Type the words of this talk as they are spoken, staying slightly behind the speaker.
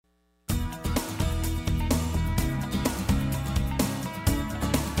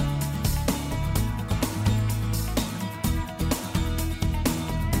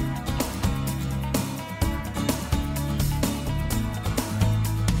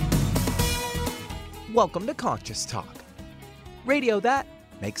Welcome to Conscious Talk, radio that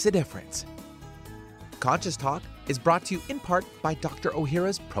makes a difference. Conscious Talk is brought to you in part by Dr.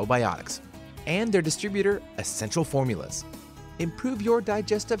 Ohhira's Probiotics and their distributor, Essential Formulas. Improve your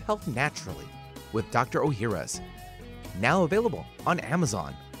digestive health naturally with Dr. Ohhira's. Now available on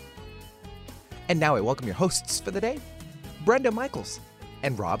Amazon. And now I welcome your hosts for the day, Brenda Michaels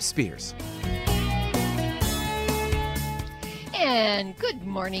and Rob Spears. And good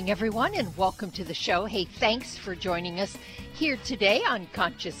morning, everyone, and welcome to the show. Hey, thanks for joining us here today on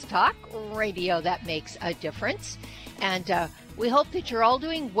Conscious Talk, radio that makes a difference. And we hope that you're all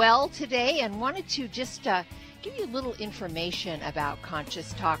doing well today, and wanted to just give you a little information about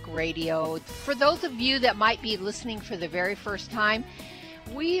Conscious Talk Radio. For those of you that might be listening for the very first time,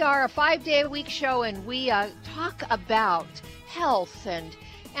 we are a 5-day-a-week show, and we talk about health and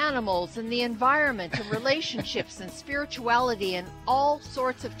animals and the environment and relationships and spirituality and all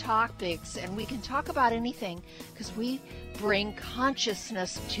sorts of topics. And we can talk about anything because we bring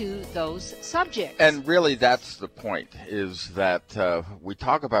consciousness to those subjects. And really that's the point, is that we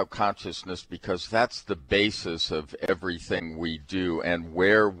talk about consciousness because that's the basis of everything we do and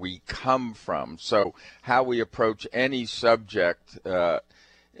where we come from. So how we approach any subject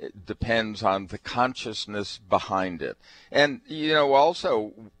it depends on the consciousness behind it. And,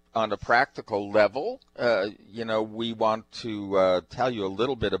 also on a practical level, we want to tell you a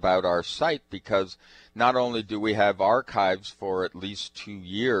little bit about our site, because not only do we have archives for at least 2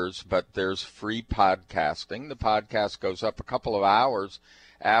 years, but there's free podcasting. The podcast goes up a couple of hours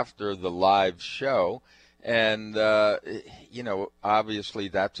after the live show. And, obviously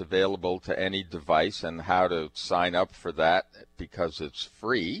that's available to any device, and how to sign up for that, because it's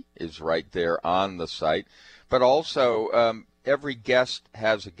free, is right there on the site. But also, every guest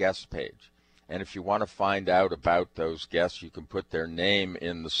has a guest page. And if you want to find out about those guests, you can put their name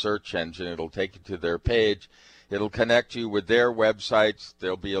in the search engine. It'll take you to their page. It'll connect you with their websites.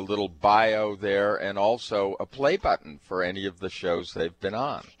 There'll be a little bio there, and also a play button for any of the shows they've been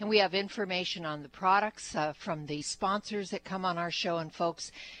on. And we have information on the products from the sponsors that come on our show. And folks,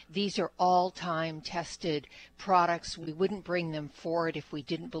 these are all time tested products. We wouldn't bring them forward if we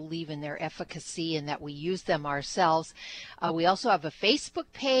didn't believe in their efficacy and that we use them ourselves. We also have a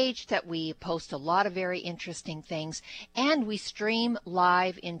Facebook page that we post a lot of very interesting things, and we stream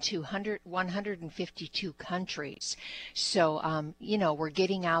live into 152 countries. So, we're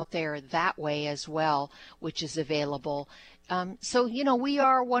getting out there that way as well, which is available. We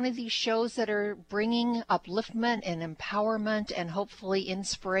are one of these shows that are bringing upliftment and empowerment and hopefully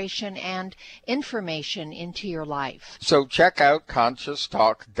inspiration and information into your life. So check out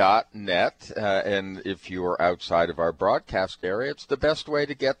conscioustalk.net, and if you are outside of our broadcast area, it's the best way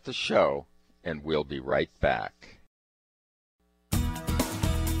to get the show, and we'll be right back.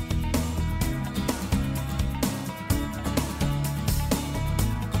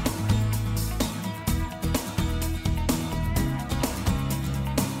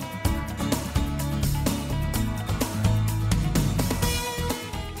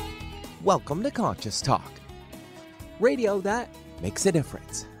 Welcome to Conscious Talk, radio that makes a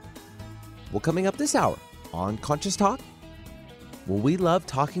difference. Well, coming up this hour on Conscious Talk, we love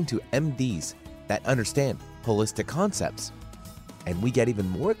talking to MDs that understand holistic concepts. And we get even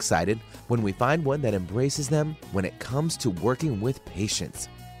more excited when we find one that embraces them when it comes to working with patients.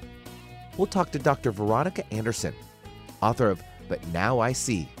 We'll talk to Dr. Veronica Anderson, author of But Now I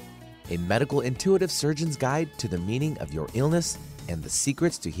See, a medical intuitive surgeon's guide to the meaning of your illness and the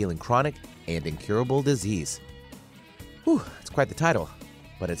secrets to healing chronic and incurable disease. Whew, it's quite the title,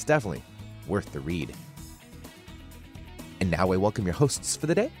 but it's definitely worth the read. And now I welcome your hosts for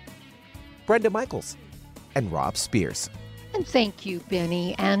the day, Brenda Michaels and Rob Spears. And thank you,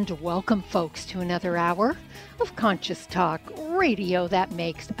 Benny, and welcome, folks, to another hour of Conscious Talk, radio that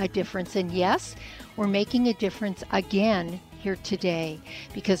makes a difference. And yes, we're making a difference again here today,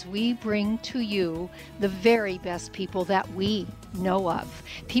 because we bring to you the very best people that we know of,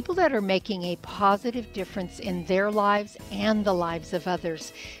 people that are making a positive difference in their lives and the lives of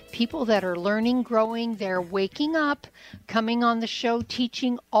others, people that are learning, growing, they're waking up, coming on the show,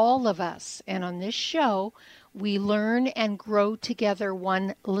 teaching all of us. And on this show, we learn and grow together,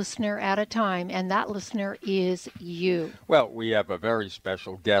 one listener at a time, and that listener is you. Well, we have a very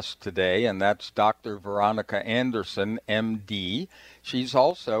special guest today, and that's Dr. Veronica Anderson, MD. She's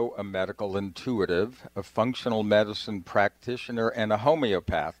also a medical intuitive, a functional medicine practitioner, and a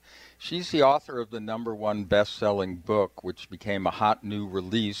homeopath. She's the author of the #1 best-selling book, which became a hot new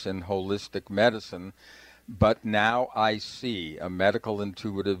release in holistic medicine, But Now I See, a medical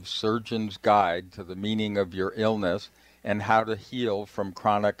intuitive surgeon's guide to the meaning of your illness and how to heal from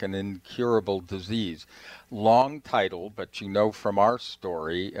chronic and incurable disease. Long title, but you know from our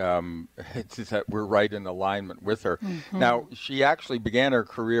story it's that we're right in alignment with her. Now, she actually began her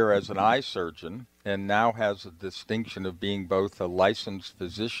career as an eye surgeon and now has the distinction of being both a licensed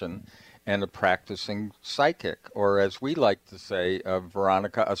physician and a practicing psychic, or as we like to say,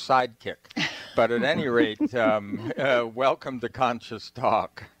 Veronica, a sidekick. But at any rate, welcome to Conscious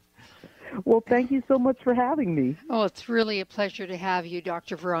Talk. Well, thank you so much for having me. Oh, it's really a pleasure to have you,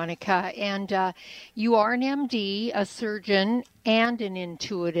 Dr. Veronica. And you are an MD, a surgeon, and an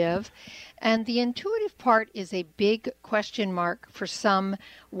intuitive. And the intuitive part is a big question mark for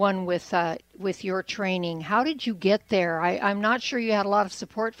someone with your training. How did you get there? I'm not sure you had a lot of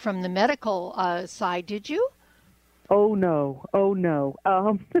support from the medical side, did you? Oh, no.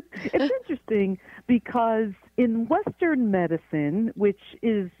 It's interesting because in Western medicine, which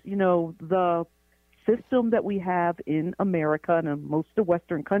is, the system that we have in America and in most of the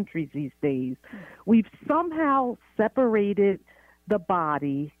Western countries these days, we've somehow separated the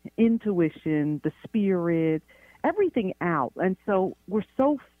body, intuition, the spirit, everything out. And so we're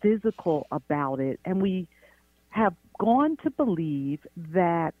so physical about it. And we have gone to believe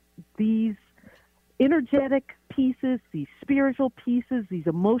that these energetic pieces, these spiritual pieces, these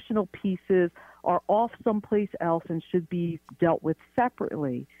emotional pieces are off someplace else and should be dealt with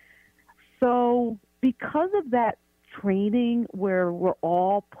separately. So because of that training where we're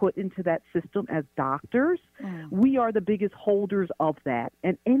all put into that system as doctors, we are the biggest holders of that.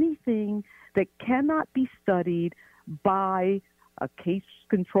 And anything that cannot be studied by a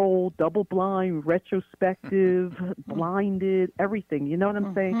case-controlled, double-blind, retrospective, blinded, everything. You know what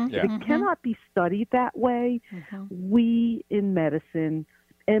I'm saying? Yeah. It cannot be studied that way. We in medicine,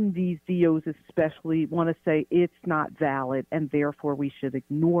 MDs, DOs especially, want to say it's not valid and therefore we should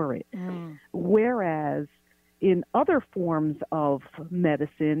ignore it. Whereas in other forms of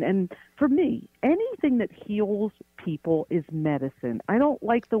medicine, and for me, anything that heals people is medicine. I don't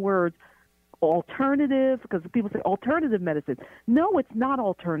like the words alternative, because people say alternative medicine. No, it's not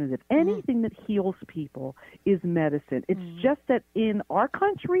alternative. Anything that heals people is medicine. It's just that in our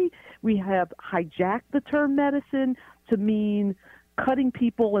country, we have hijacked the term medicine to mean cutting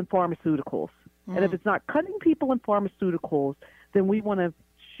people in pharmaceuticals. And if it's not cutting people in pharmaceuticals, then we want to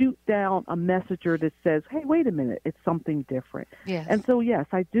shoot down a messenger that says, hey, wait a minute, it's something different. Yes. And so, yes,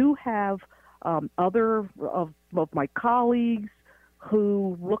 I do have other of my colleagues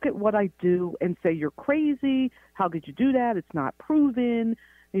who look at what I do and say, you're crazy. How could you do that? It's not proven.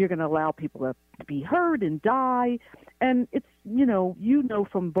 You're going to allow people to be hurt and die. And it's, you know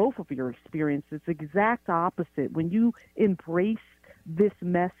from both of your experiences, it's the exact opposite. When you embrace this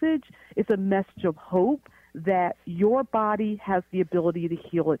message, it's a message of hope that your body has the ability to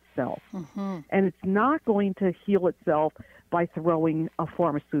heal itself. And it's not going to heal itself by throwing a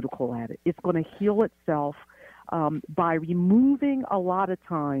pharmaceutical at it. It's going to heal itself by removing a lot of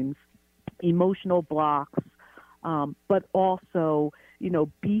times emotional blocks, but also,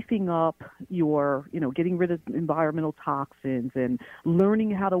 beefing up your, getting rid of environmental toxins and learning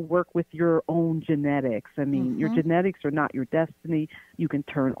how to work with your own genetics. I mean, your genetics are not your destiny. You can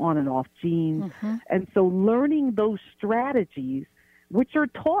turn on and off genes. And so learning those strategies, which are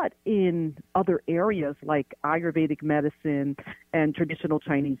taught in other areas like Ayurvedic medicine and traditional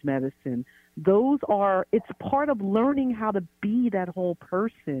Chinese medicine, it's part of learning how to be that whole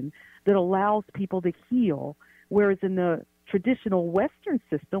person that allows people to heal. Whereas in the traditional Western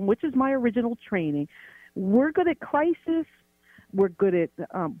system, which is my original training, we're good at crisis. We're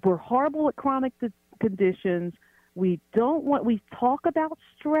horrible at chronic conditions. We talk about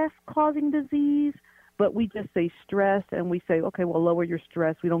stress causing disease, but we just say stress and we say, okay, well, lower your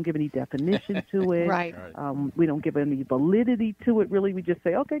stress. We don't give any definition to it. Right. We don't give any validity to it, really. We just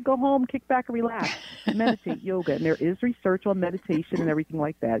say, okay, go home, kick back and relax, meditate, yoga. And there is research on meditation and everything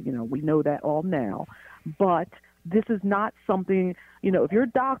like that. We know that all now. But this is not something, if your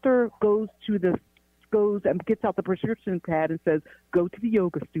doctor goes and gets out the prescription pad and says, go to the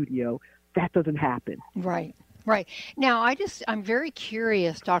yoga studio, that doesn't happen. Right. Now, I'm very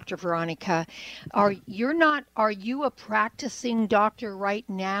curious, Dr. Veronica. Are you a practicing doctor right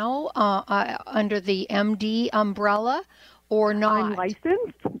now under the MD umbrella or not? I'm licensed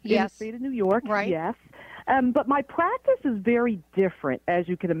in the state of New York, right. Yes. But my practice is very different, as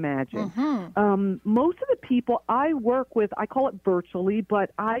you can imagine. Most of the people I work with, I call it virtually,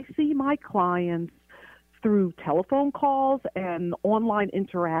 but I see my clients through telephone calls and online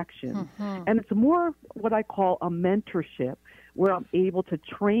interaction. And it's more what I call a mentorship, where I'm able to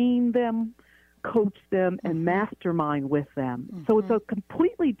train them, coach them, and mastermind with them. So it's a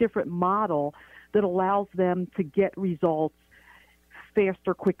completely different model that allows them to get results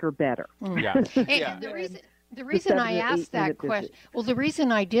faster, quicker, better. Yeah. And the reason I asked that question, the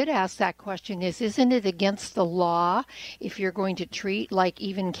reason I did ask that question is, isn't it against the law if you're going to treat, like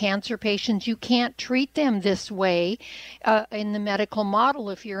even cancer patients, you can't treat them this way in the medical model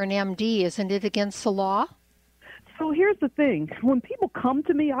if you're an MD. Isn't it against the law? So here's the thing. When people come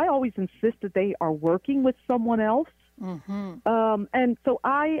to me, I always insist that they are working with someone else. And so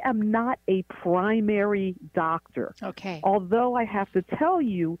I am not a primary doctor. Okay. Although I have to tell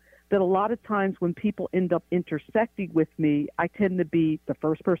you that a lot of times when people end up intersecting with me, I tend to be the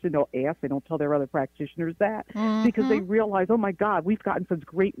first person they'll ask. They don't tell their other practitioners that because they realize, oh, my God, we've gotten such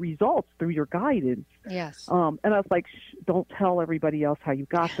great results through your guidance. Yes. And I was like, don't tell everybody else how you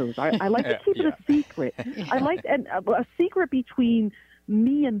got those. I like to keep it a secret. I like a secret between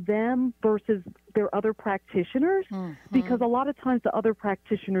me and them versus their other practitioners, because a lot of times the other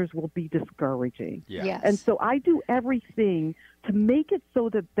practitioners will be discouraging. Yes. And so I do everything to make it so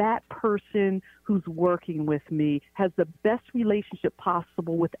that that person who's working with me has the best relationship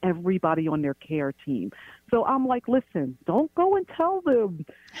possible with everybody on their care team. So I'm like, listen, don't go and tell them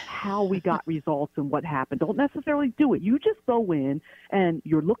how we got results and what happened. Don't necessarily do it. You just go in and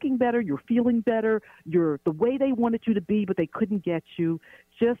you're looking better, you're feeling better, you're the way they wanted you to be, but they couldn't get you.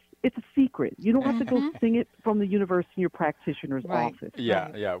 It's a secret. You don't have to go sing it from the university in your practitioner's office.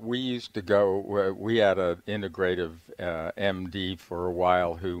 Yeah. We used to go, we had an integrative MD for a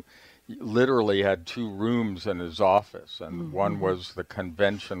while who literally had two rooms in his office, and one was the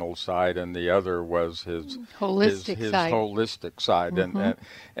conventional side and the other was his holistic side.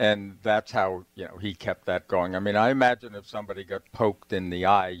 And that's how, he kept that going. I mean, I imagine if somebody got poked in the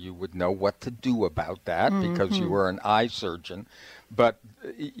eye, you would know what to do about that because you were an eye surgeon. But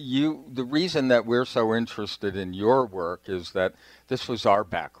the reason that we're so interested in your work is that this was our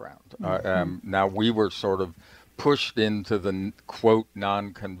background. Now we were sort of pushed into the, quote,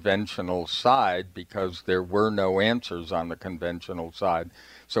 non-conventional side because there were no answers on the conventional side.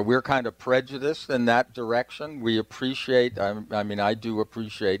 So we're kind of prejudiced in that direction. We appreciate, I do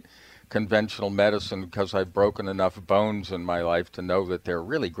appreciate conventional medicine because I've broken enough bones in my life to know that they're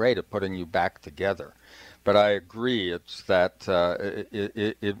really great at putting you back together. But I agree, it's that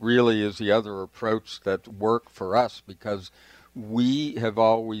it really is the other approach that worked for us because we have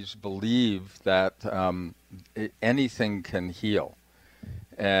always believed that anything can heal.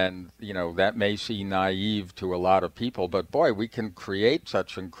 And, that may seem naive to a lot of people, but boy, we can create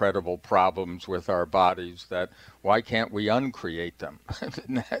such incredible problems with our bodies that why can't we uncreate them?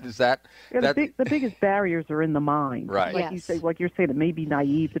 The biggest barriers are in the mind. Right. Like you say, like you're saying, it may be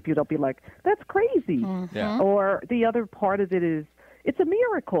naive if you don't be like, that's crazy. Yeah. Or the other part of it is, it's a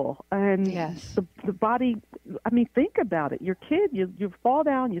miracle. And the body, think about it. Your kid, you fall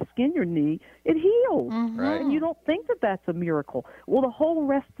down, you skin your knee, it heals. Right. And you don't think that that's a miracle. Well, the whole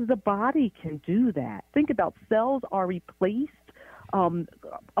rest of the body can do that. Think about cells are replaced,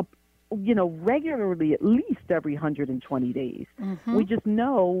 regularly, at least every 120 days. We just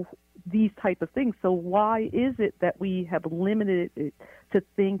know these type of things. So why is it that we have limited it to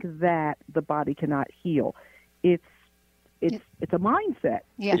think that the body cannot heal? It's a mindset.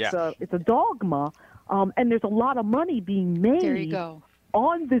 Yes. It's a dogma, and there's a lot of money being made there you go.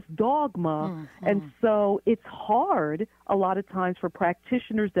 on this dogma, and so it's hard a lot of times for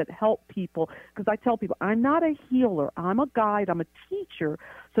practitioners that help people, because I tell people, I'm not a healer, I'm a guide, I'm a teacher,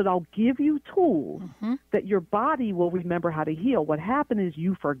 so I'll give you tools that your body will remember how to heal. What happened is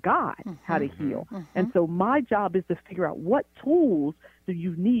you forgot how to heal, and so my job is to figure out what tools do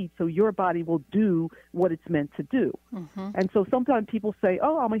you need so your body will do what it's meant to do. And so sometimes people say,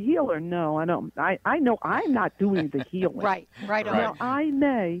 oh, I'm a healer. No, I don't. I know I'm not doing the healing. Right. Now, I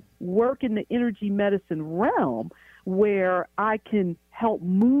may work in the energy medicine realm where I can help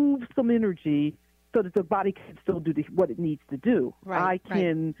move some energy so that the body can still do what it needs to do. I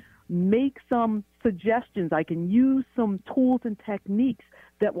can make some suggestions. I can use some tools and techniques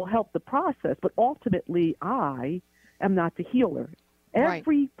that will help the process. But ultimately, I am not the healer.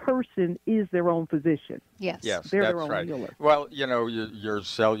 Every person is their own physician. Yes, they're that's their own right. healer. Well, your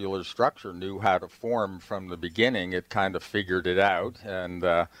cellular structure knew how to form from the beginning. It kind of figured it out, and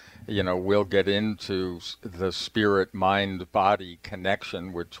we'll get into the spirit, mind, body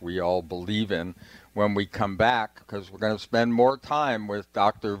connection, which we all believe in, when we come back, because we're going to spend more time with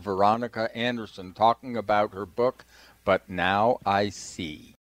Dr. Veronica Anderson talking about her book, But Now I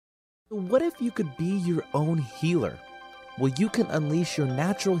See. What if you could be your own healer? Well, you can unleash your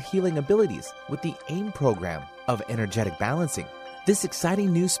natural healing abilities with the AIM program of energetic balancing. This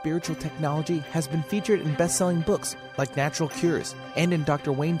exciting new spiritual technology has been featured in best-selling books like Natural Cures, and in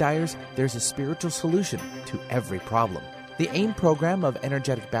Dr. Wayne Dyer's There's a Spiritual Solution to Every Problem. The AIM program of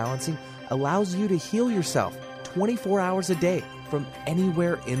energetic balancing allows you to heal yourself 24 hours a day from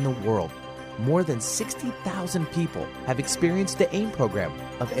anywhere in the world. More than 60,000 people have experienced the AIM program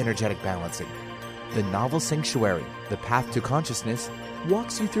of energetic balancing. The novel Sanctuary, The Path to Consciousness,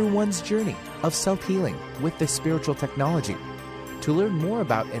 walks you through one's journey of self-healing with this spiritual technology. To learn more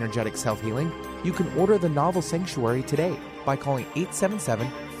about energetic self-healing, you can order the novel Sanctuary today by calling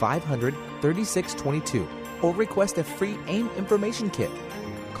 877-500-3622 or request a free AIM information kit.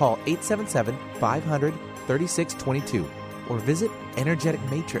 Call 877-500-3622 or visit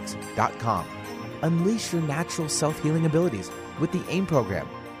energeticmatrix.com. Unleash your natural self-healing abilities with the AIM program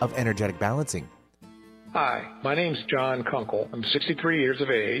of energetic balancing. Hi, my name's John Kunkel. I'm 63 years of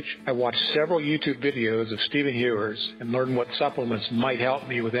age. I watched several YouTube videos of Stephen Hewers and learned what supplements might help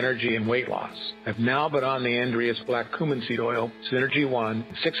me with energy and weight loss. I've now been on the Andreas Black Cumin Seed Oil, Synergy One,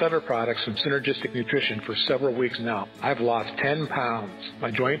 and 6 other products from Synergistic Nutrition for several weeks now. I've lost 10 pounds. My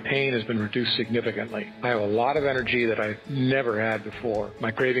joint pain has been reduced significantly. I have a lot of energy that I've never had before.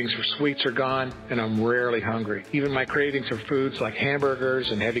 My cravings for sweets are gone, and I'm rarely hungry. Even my cravings for foods like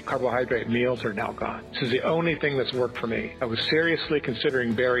hamburgers and heavy carbohydrate meals are now gone. This is the only thing that's worked for me. I was seriously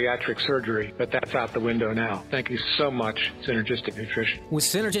considering bariatric surgery, but that's out the window now. Thank you so much, Synergistic Nutrition. With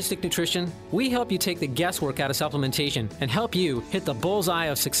Synergistic Nutrition, we help you take the guesswork out of supplementation and help you hit the bullseye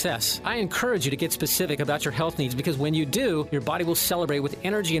of success. I encourage you to get specific about your health needs because when you do, your body will celebrate with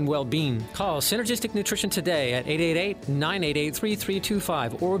energy and well-being. Call Synergistic Nutrition today at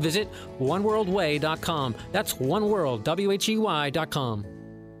 888-988-3325 or visit oneworldway.com. That's oneworld.com.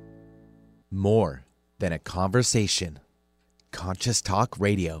 More than a conversation. Conscious Talk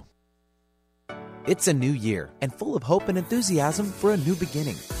Radio. It's a new year and full of hope and enthusiasm for a new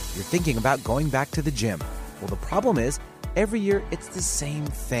beginning. You're thinking about going back to the gym. Well, the problem is, every year it's the same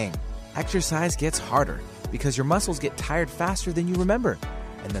thing. Exercise gets harder because your muscles get tired faster than you remember.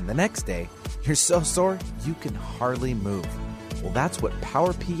 And then the next day, you're so sore you can hardly move. Well, that's what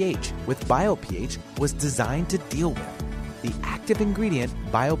Power pH with BioPH was designed to deal with. The active ingredient,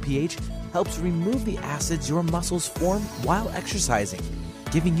 BioPH, helps remove the acids your muscles form while exercising,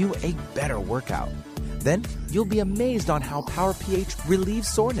 giving you a better workout. Then you'll be amazed on how Power pH relieves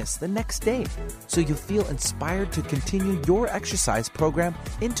soreness the next day, so you'll feel inspired to continue your exercise program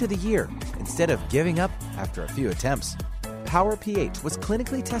into the year instead of giving up after a few attempts. Power pH was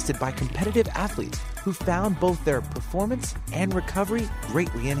clinically tested by competitive athletes who found both their performance and recovery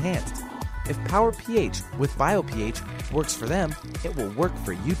greatly enhanced. If Power pH with BioPH works for them, it will work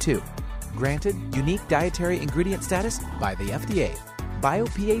for you too. Granted unique dietary ingredient status by the FDA.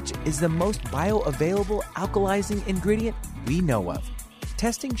 BioPH is the most bioavailable alkalizing ingredient we know of.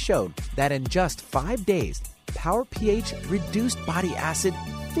 Testing showed that in just 5 days, Power pH reduced body acid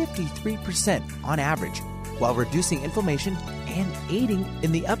 53% on average, while reducing inflammation and aiding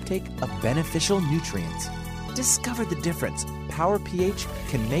in the uptake of beneficial nutrients. Discover the difference Power pH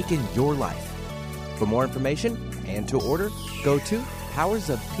can make in your life. For more information and to order, go to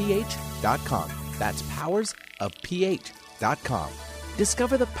powersofph.com. That's powersofph.com.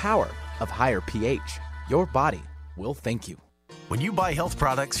 Discover the power of higher pH. Your body will thank you. When you buy health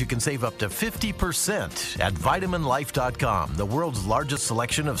products, you can save up to 50% at VitaminLife.com, the world's largest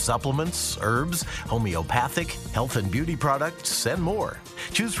selection of supplements, herbs, homeopathic, health and beauty products, and more.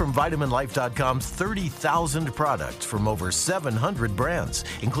 Choose from VitaminLife.com's 30,000 products from over 700 brands,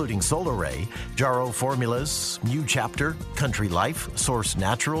 including Solaray, Jarrow Formulas, New Chapter, Country Life, Source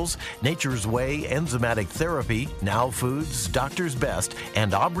Naturals, Nature's Way, Enzymatic Therapy, Now Foods, Doctor's Best,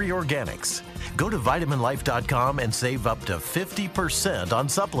 and Aubrey Organics. Go to VitaminLife.com and save up to 50% on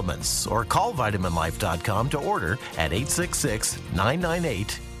supplements, or call VitaminLife.com to order at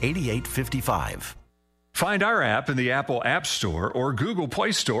 866-998-8855. Find our app in the Apple App Store or Google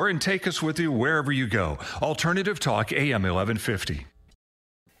Play Store and take us with you wherever you go. Alternative Talk, AM 1150.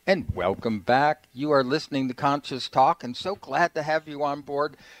 And welcome back. You are listening to Conscious Talk, and so glad to have you on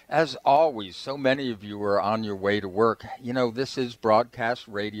board. As always, so many of you are on your way to work. You know, this is broadcast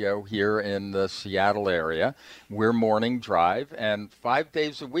radio here in the Seattle area. We're Morning Drive, and 5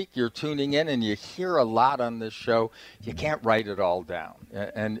 days a week you're tuning in, and you hear a lot on this show. You can't write it all down,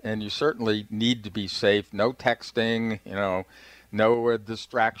 and you certainly need to be safe. No texting, no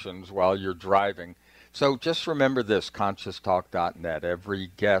distractions while you're driving. So just remember this, ConsciousTalk.net.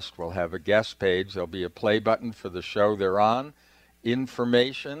 Every guest will have a guest page. There'll be a play button for the show they're on,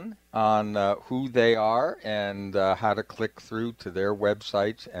 information on who they are, and how to click through to their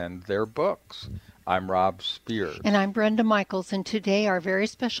websites and their books. I'm Rob Spears. And I'm Brenda Michaels, and today our very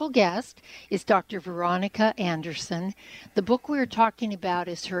special guest is Dr. Veronica Anderson. The book we're talking about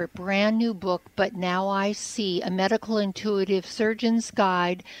is her brand new book, But Now I See, a medical intuitive surgeon's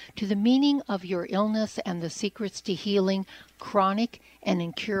guide to the meaning of your illness and the secrets to healing chronic and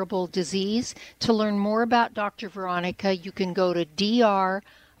incurable disease. To learn more about Dr. Veronica, you can go to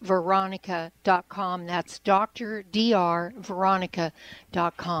drveronica.com. That's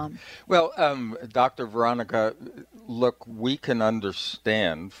drveronica.com. Well, Dr. Veronica, look, we can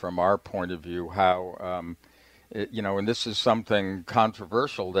understand from our point of view how, and this is something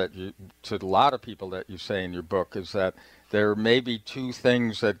controversial that to a lot of people that you say in your book, is that there may be two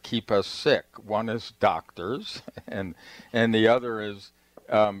things that keep us sick. One is doctors, and the other is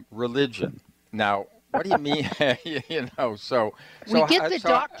religion. Now, what do you mean? So we get the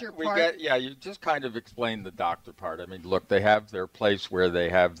doctor part. You just kind of explain the doctor part. I mean, look, they have their place where they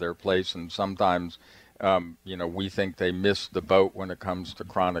have their place, and sometimes, we think they miss the boat when it comes to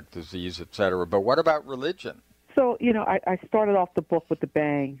chronic disease, et cetera. But what about religion? So, I started off the book with a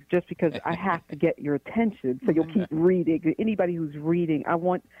bang just because I have to get your attention. So you'll keep reading. Anybody who's reading, I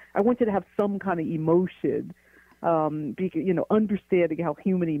want you to have some kind of emotion. Understanding how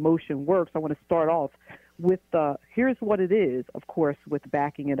human emotion works, I want to start off with here's what it is, of course, with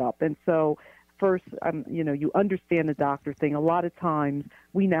backing it up. And so first, you understand the doctor thing. A lot of times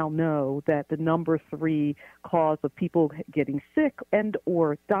we now know that the number 3 cause of people getting sick and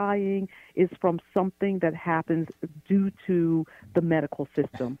or dying is from something that happens due to the medical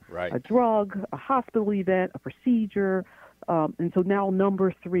system. Right. A drug, a hospital event, a procedure. And so now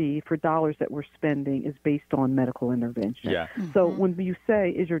number 3 for dollars that we're spending is based on medical intervention. Yeah. So when you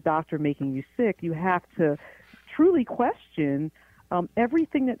say, is your doctor making you sick, you have to truly question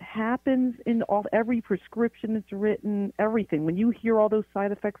everything that happens in every prescription that's written, everything. When you hear all those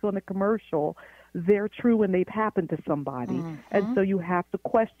side effects on the commercial, they're true and they've happened to somebody. And so you have to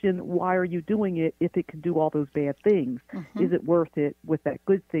question, why are you doing it if it can do all those bad things? Is it worth it with that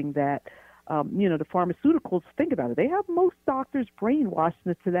good thing that the pharmaceuticals, think about it. They have most doctors brainwashed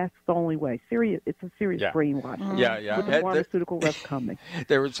into that's the only way. It's a serious brainwashing. With the pharmaceutical that's coming.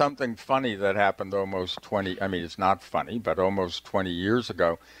 There was something funny that happened almost it's not funny, but almost 20 years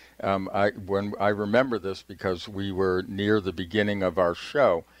ago. I remember this because we were near the beginning of our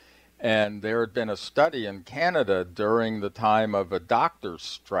show, and there had been a study in Canada during the time of a doctor's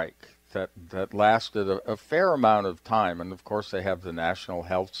strike that lasted a fair amount of time. And of course, they have the national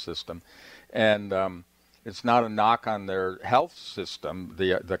health system. And it's not a knock on their health system,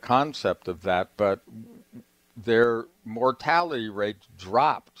 the concept of that, but their mortality rate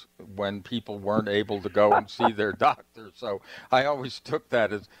dropped when people weren't able to go and see their doctor. So I always took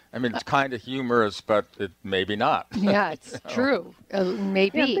that as, it's kind of humorous, but maybe not. Yeah, it's true.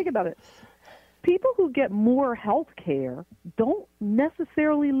 Maybe. Yeah, think about it. People who get more health care don't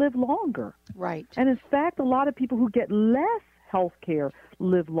necessarily live longer. Right. And in fact, a lot of people who get less health care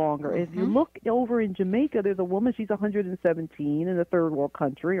live longer. If you look over in Jamaica, there's a woman, she's 117 in a third world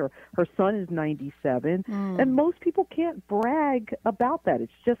country, or her son is 97. And most people can't brag about that.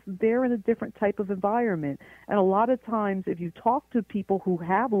 It's just they're in a different type of environment. And a lot of times, if you talk to people who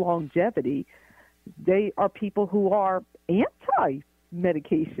have longevity, they are people who are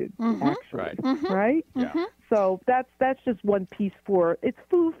anti-medication, actually. Right? Yeah. So that's just one piece it's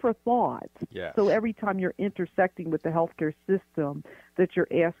food for thought. Yeah. So every time you're intersecting with the healthcare system, that you're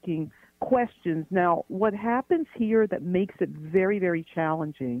asking questions. Now, what happens here that makes it very, very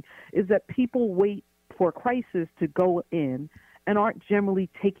challenging is that people wait for a crisis to go in and aren't generally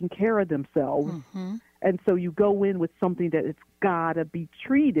taking care of themselves. And so you go in with something that it's got to be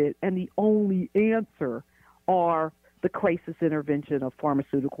treated, and the only answer are the crisis intervention of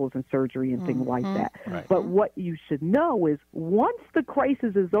pharmaceuticals and surgery and things like that. Right. But what you should know is once the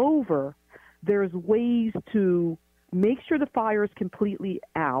crisis is over, there's ways to make sure the fire is completely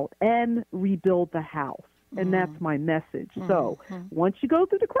out and rebuild the house. And that's my message. So once you go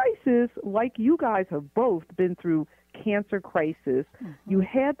through the crisis, like you guys have both been through cancer crisis, you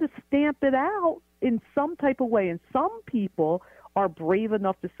had to stamp it out in some type of way. And some people are brave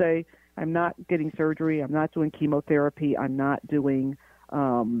enough to say, I'm not getting surgery, I'm not doing chemotherapy, I'm not doing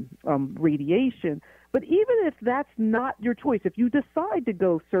radiation. But even if that's not your choice, if you decide to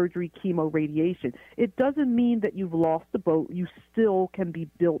go surgery, chemo, radiation, it doesn't mean that you've lost the boat. You still can be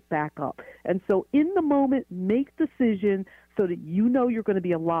built back up. And so in the moment, make decision so that you know you're going to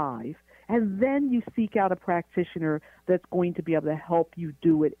be alive. And then you seek out a practitioner that's going to be able to help you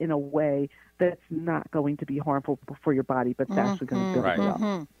do it in a way that's not going to be harmful for your body, but it's actually going to build it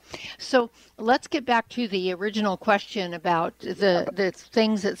up. So let's get back to the original question about the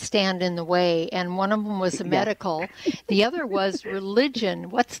things that stand in the way. And one of them was the medical. The other was religion.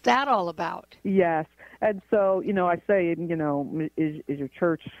 What's that all about? Yes. And so, I say, is your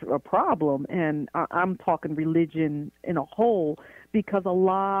church a problem? And I'm talking religion in a whole, because a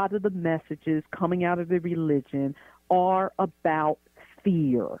lot of the messages coming out of the religion are about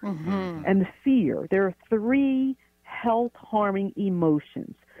fear. And fear, there are 3 health-harming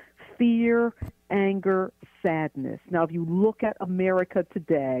emotions: fear, anger, sadness. Now, if you look at America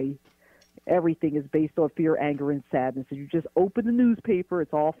today, everything is based on fear, anger, and sadness. If you just open the newspaper,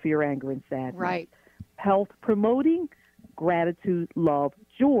 it's all fear, anger, and sadness. Right. Health promoting, gratitude, love,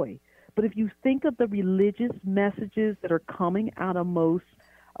 joy. But if you think of the religious messages that are coming out of most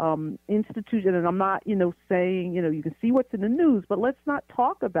institutions, and I'm not, saying, you can see what's in the news, but let's not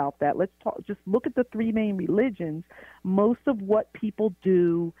talk about that. Let's just look at the 3 main religions. Most of what people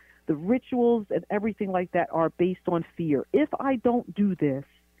do, the rituals and everything like that, are based on fear. If I don't do this,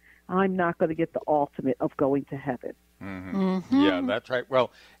 I'm not going to get the ultimate of going to heaven. Yeah, that's right.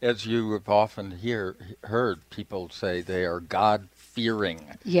 Well, as you have often heard people say, they are God-fearing.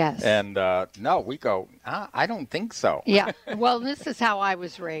 Yes. And no, we go, I don't think so. Yeah. Well, this is how I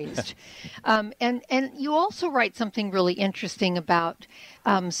was raised. And you also write something really interesting about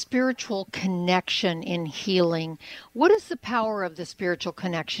spiritual connection in healing. What is the power of the spiritual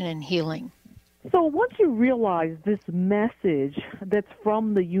connection in healing? So once you realize this message that's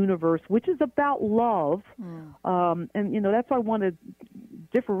from the universe, which is about love, and, that's why I want to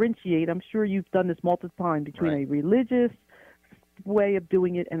differentiate. I'm sure you've done this multiple times between a religious way of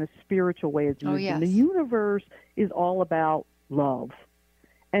doing it and a spiritual way of doing it. Yes. And the universe is all about love.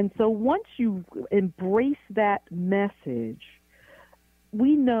 And so once you embrace that message,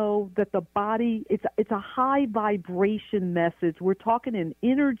 we know that the body, it's a high vibration message. We're talking in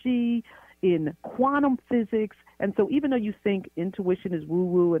energy, in quantum physics. And so even though you think intuition is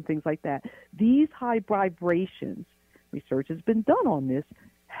woo-woo and things like that, these high vibrations, research has been done on this,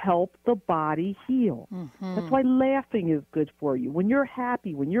 help the body heal. That's why laughing is good for you. When you're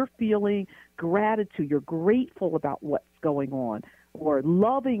happy, when you're feeling gratitude, you're grateful about what's going on, or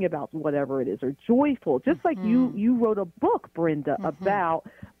loving about whatever it is, or joyful. Just like you wrote a book, Brenda, about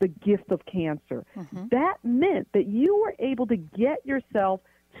the gift of cancer. That meant that you were able to get yourself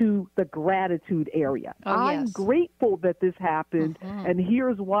to the gratitude area. I'm grateful that this happened, and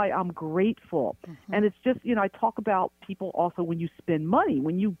here's why I'm grateful. And it's just, I talk about people also when you spend money.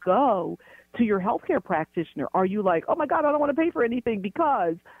 When you go to your healthcare practitioner, are you like, oh, my God, I don't want to pay for anything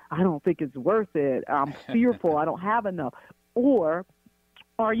because I don't think it's worth it. I'm fearful. I don't have enough. Or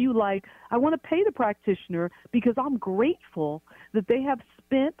are you like, I want to pay the practitioner because I'm grateful that they have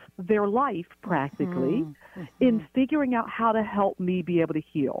spent their life practically in figuring out how to help me be able to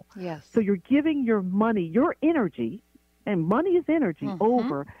heal. Yes. So you're giving your money, your energy, and money is energy,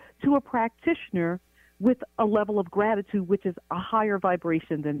 over to a practitioner with a level of gratitude, which is a higher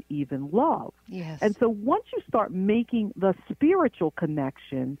vibration than even love. Yes. And so once you start making the spiritual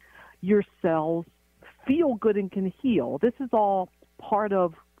connection, your cells feel good and can heal. This is all part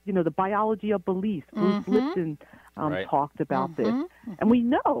of, the biology of belief. Bruce Lipton talked about this. And we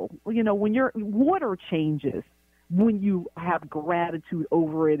know, when your water changes, when you have gratitude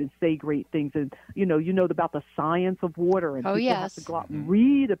over it and say great things, and you know about the science of water, and people have to go out and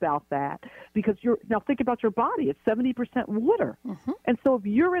read about that, because now think about your body. It's 70% water. And so if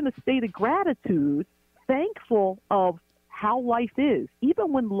you're in a state of gratitude, thankful of how life is,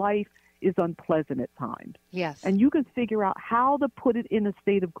 even when life is unpleasant at times. Yes. And you can figure out how to put it in a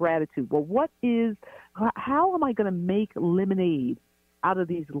state of gratitude. Well, how am I going to make lemonade out of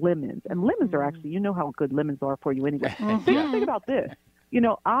these lemons? And lemons are actually, how good lemons are for you anyway. So you think about this.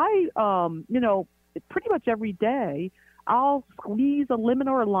 I pretty much every day I'll squeeze a lemon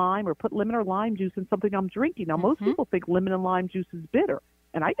or a lime, or put lemon or lime juice in something I'm drinking. Now, most people think lemon and lime juice is bitter,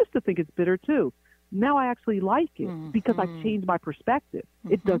 and I used to think it's bitter too. Now I actually like it because I've changed my perspective.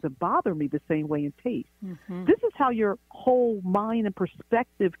 It doesn't bother me the same way in taste. This is how your whole mind and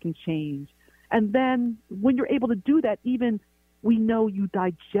perspective can change. And then when you're able to do that, even we know you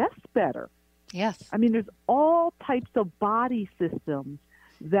digest better. Yes. I mean, there's all types of body systems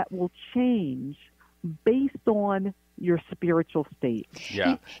that will change based on your spiritual state.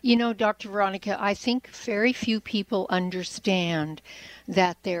 Yeah. Dr. Veronica, I think very few people understand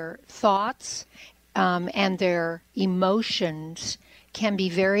that their thoughts and their emotions can be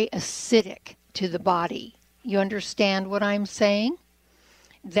very acidic to the body. You understand what I'm saying?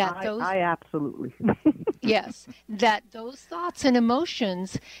 I absolutely. Yes, that those thoughts and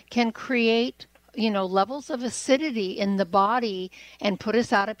emotions can create, levels of acidity in the body and put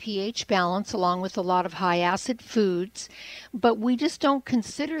us out of pH balance along with a lot of high acid foods. But we just don't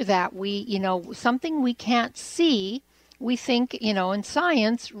consider that. Something we can't see, we think, in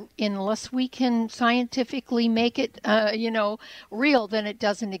science, unless we can scientifically make it, real, then it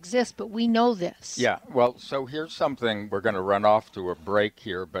doesn't exist. But we know this. Yeah. Well, so here's something, we're going to run off to a break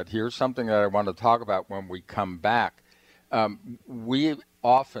here, but here's something that I want to talk about when we come back. We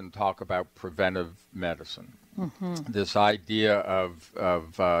often talk about preventive medicine. Mm-hmm. This idea of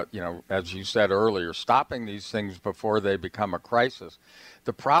as you said earlier, stopping these things before they become a crisis.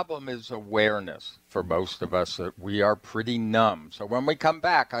 The problem is awareness for most of us, that we are pretty numb. So when we come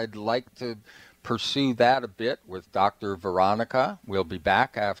back, I'd like to pursue that a bit with Dr. Veronica. We'll be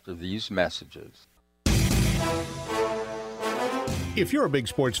back after these messages. If you're a big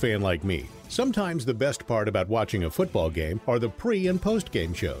sports fan like me, sometimes the best part about watching a football game are the pre- and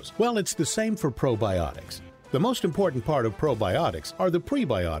post-game shows. Well, it's the same for probiotics. The most important part of probiotics are the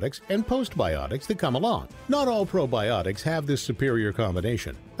prebiotics and postbiotics that come along. Not all probiotics have this superior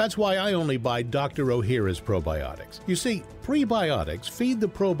combination. That's why I only buy Dr. Ohhira's probiotics. You see, prebiotics feed the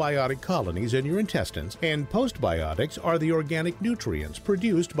probiotic colonies in your intestines, and postbiotics are the organic nutrients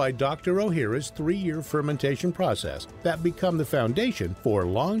produced by Dr. Ohhira's 3-year fermentation process that become the foundation for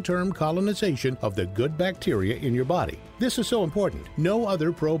long-term colonization of the good bacteria in your body. This is so important. No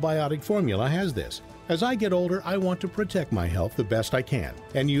other probiotic formula has this. As I get older, I want to protect my health the best I can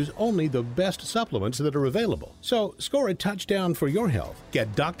and use only the best supplements that are available. So score a touchdown for your health.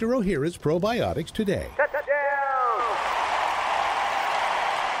 Get Dr. Ohhira's probiotics today. Touchdown!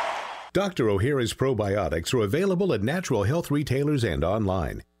 Dr. Ohhira's probiotics are available at natural health retailers and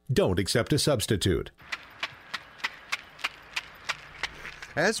online. Don't accept a substitute.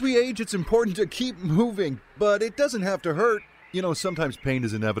 As we age, it's important to keep moving, but it doesn't have to hurt. Sometimes pain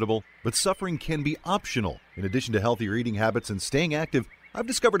is inevitable, but suffering can be optional. In addition to healthier eating habits and staying active, I've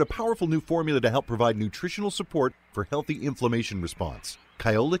discovered a powerful new formula to help provide nutritional support for healthy inflammation response.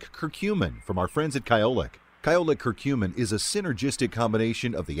 Kyolic Curcumin from our friends at Kyolic. Kyolic Curcumin is a synergistic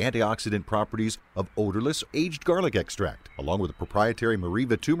combination of the antioxidant properties of odorless aged garlic extract, along with a proprietary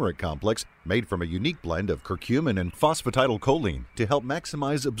Mariva turmeric complex made from a unique blend of curcumin and phosphatidylcholine to help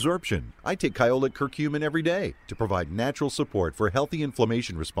maximize absorption. I take Kyolic Curcumin every day to provide natural support for healthy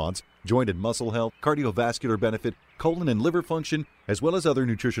inflammation response, joint and muscle health, cardiovascular benefit, colon and liver function, as well as other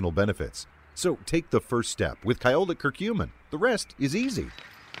nutritional benefits. So take the first step with Kyolic Curcumin. The rest is easy.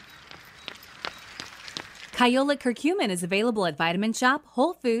 Kyolic Curcumin is available at Vitamin Shop,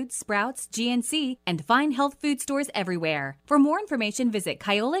 Whole Foods, Sprouts, GNC, and fine health food stores everywhere. For more information, visit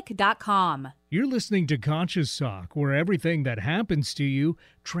kyolic.com. You're listening to Conscious Talk, where everything that happens to you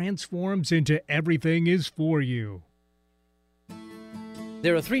transforms into everything is for you.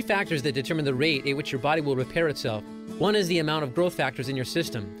 There are 3 factors that determine the rate at which your body will repair itself. 1 is the amount of growth factors in your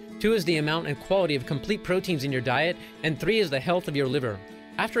system. 2 is the amount and quality of complete proteins in your diet. And 3 is the health of your liver.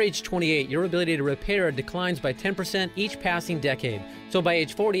 After age 28, your ability to repair declines by 10% each passing decade. So by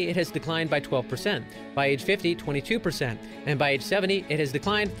age 40, it has declined by 12%. By age 50, 22%. And by age 70, it has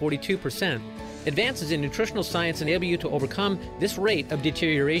declined 42%. Advances in nutritional science enable you to overcome this rate of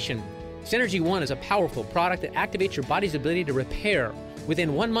deterioration. Synergy One is a powerful product that activates your body's ability to repair.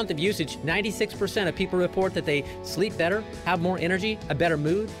 Within 1 month of usage, 96% of people report that they sleep better, have more energy, a better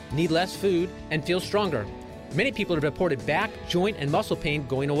mood, need less food, and feel stronger. Many people have reported back, joint, and muscle pain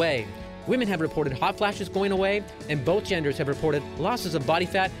going away. Women have reported hot flashes going away, and both genders have reported losses of body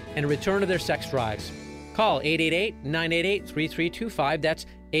fat and a return of their sex drives. Call 888-988-3325. That's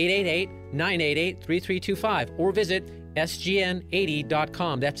 888-988-3325. Or visit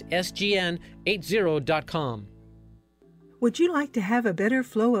sgn80.com. That's sgn80.com. Would you like to have a better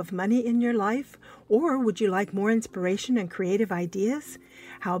flow of money in your life? Or would you like more inspiration and creative ideas?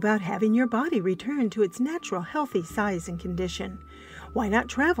 How about having your body return to its natural healthy size and condition? Why not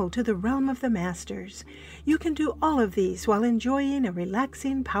travel to the realm of the masters? You can do all of these while enjoying a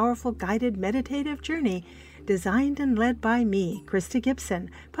relaxing, powerful, guided meditative journey designed and led by me, Krista Gibson,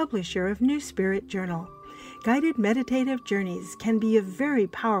 publisher of New Spirit Journal. Guided meditative journeys can be a very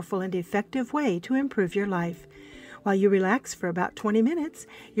powerful and effective way to improve your life. While you relax for about 20 minutes,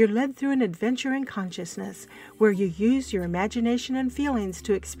 you're led through an adventure in consciousness where you use your imagination and feelings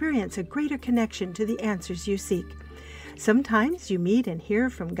to experience a greater connection to the answers you seek. Sometimes you meet and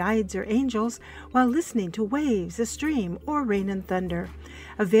hear from guides or angels while listening to waves, a stream, or rain and thunder.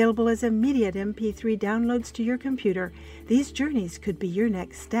 Available as immediate MP3 downloads to your computer, these journeys could be your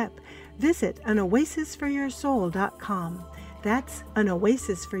next step. Visit anoasisforyoursoul.com. That's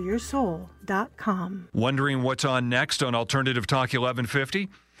anoasisforyoursoul.com. Wondering what's on next on Alternative Talk 1150?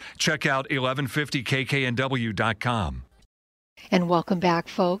 Check out 1150kknw.com. And welcome back,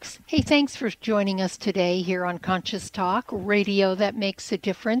 folks. Hey, thanks for joining us today here on Conscious Talk, radio that makes a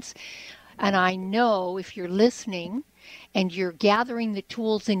difference. And I know if you're listening and you're gathering the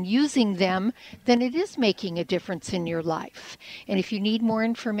tools and using them, then it is making a difference in your life. And if you need more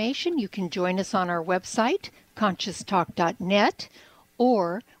information, you can join us on our website, conscioustalk.net,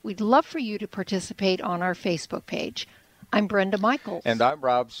 or we'd love for you to participate on our Facebook page. I'm Brenda Michaels. And I'm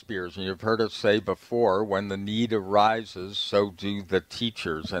Rob Spears. And you've heard us say before, when the need arises, so do the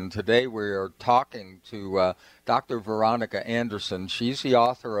teachers. And today we are talking to Dr. Veronica Anderson. She's the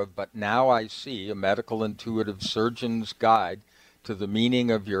author of But Now I See, a medical intuitive surgeon's guide to the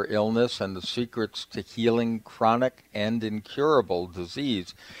meaning of your illness and the secrets to healing chronic and incurable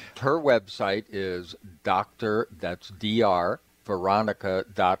disease. Her website is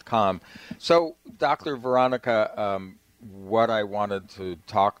drveronica.com. So, Dr. Veronica, what I wanted to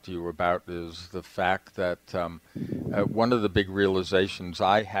talk to you about is the fact that one of the big realizations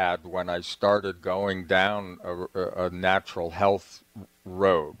I had when I started going down a natural health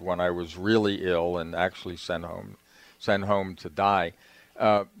road, when I was really ill and actually sent home to die,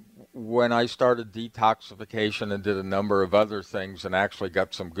 when I started detoxification and did a number of other things and actually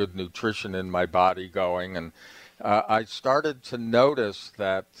got some good nutrition in my body going, and I started to notice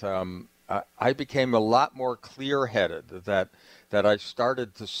that I became a lot more clear-headed, that I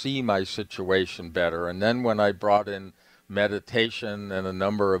started to see my situation better. And then when I brought in meditation and a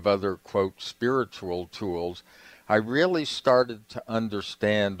number of other, quote, spiritual tools, I really started to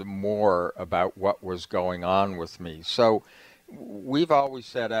understand more about what was going on with me. So we've always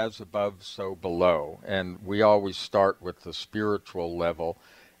said as above, so below, and we always start with the spiritual level.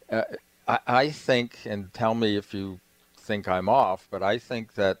 I think, and tell me if you think I'm off, but I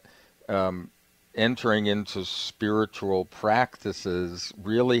think that entering into spiritual practices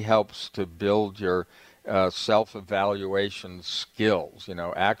really helps to build your self-evaluation skills,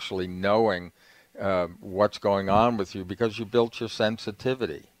 actually knowing what's going on with you because you built your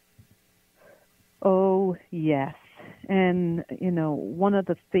sensitivity. Oh, yes. And, one of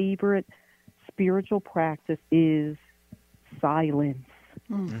the favorite spiritual practice is silence.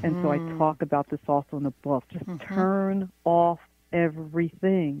 Mm-hmm. And so I talk about this also in the book. Just turn off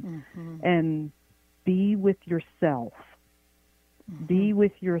everything and be with yourself, be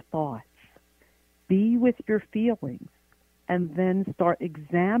with your thoughts, be with your feelings, and then start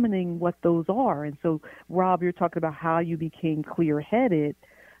examining what those are. And so, Rob, you're talking about how you became clear-headed.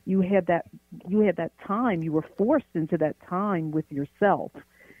 You had that time, you were forced into that time with yourself.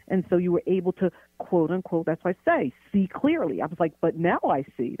 And so you were able to, quote unquote, that's what I say, see clearly. I was like, but now I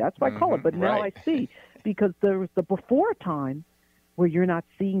see. That's what I call it, but now I see. Because there was the before time where you're not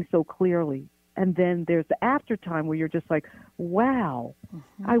seeing so clearly. And then there's the after time where you're just like, wow,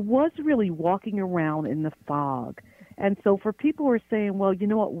 I was really walking around in the fog. And so for people who are saying, well, you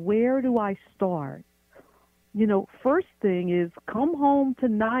know what, where do I start? First thing is come home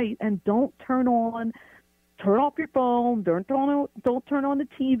tonight and don't turn off your phone, don't turn on the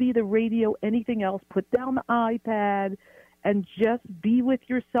TV, the radio, anything else. Put down the iPad and just be with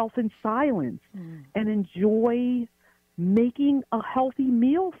yourself in silence and enjoy making a healthy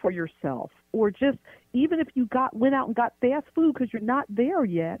meal for yourself, or just even if you went out and got fast food because you're not there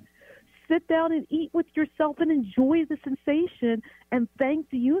yet, sit down and eat with yourself and enjoy the sensation and thank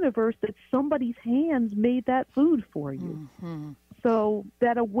the universe that somebody's hands made that food for you. So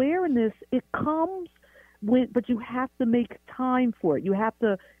that awareness, it comes but you have to make time for it. You have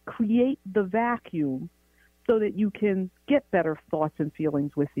to create the vacuum so that you can get better thoughts and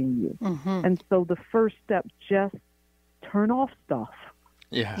feelings within you. And so the first step, just turn off stuff.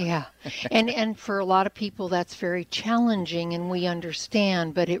 Yeah. And for a lot of people, that's very challenging, and we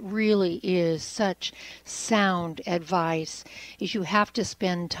understand, but it really is such sound advice, is you have to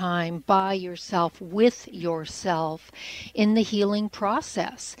spend time by yourself, with yourself, in the healing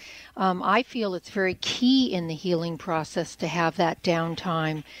process. I feel it's very key in the healing process to have that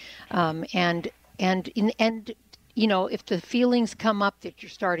downtime, and if the feelings come up that you're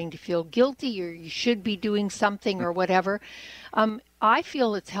starting to feel guilty or you should be doing something or whatever, I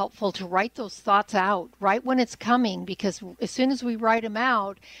feel it's helpful to write those thoughts out right when it's coming, because as soon as we write them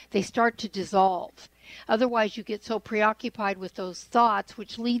out, they start to dissolve. Otherwise, you get so preoccupied with those thoughts,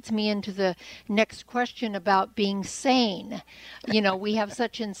 which leads me into the next question about being sane. We have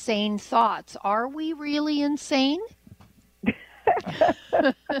such insane thoughts. Are we really insane?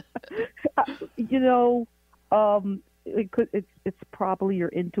 it's probably your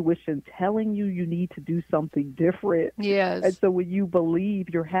intuition telling you need to do something different. Yes. And so when you believe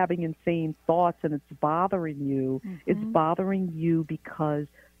you're having insane thoughts and it's bothering you, it's bothering you because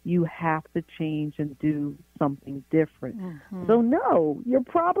you have to change and do something different. So no, you're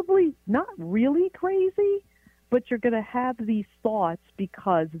probably not really crazy, but you're going to have these thoughts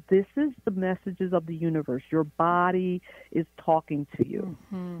because this is the messages of the universe. Your body is talking to you.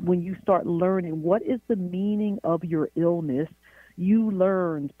 When you start learning what is the meaning of your illness, you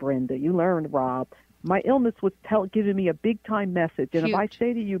learned, Brenda, you learned, Rob, my illness was giving me a big-time message. And if I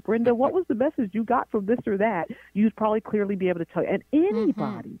say to you, Brenda, what was the message you got from this or that, you'd probably clearly be able to tell you. And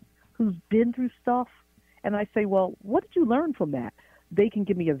anybody who's been through stuff, and I say, well, what did you learn from that? They can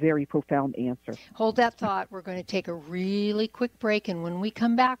give me a very profound answer. Hold that thought. We're going to take a really quick break, and when we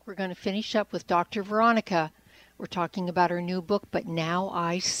come back, we're going to finish up with Dr. Veronica. We're talking about her new book, But Now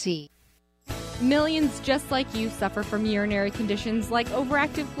I See. Millions just like you suffer from urinary conditions like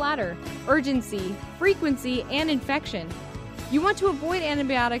overactive bladder, urgency, frequency, and infection. You want to avoid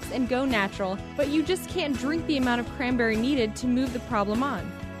antibiotics and go natural, but you just can't drink the amount of cranberry needed to move the problem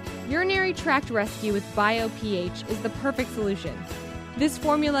on. Urinary Tract Rescue with BioPH is the perfect solution. This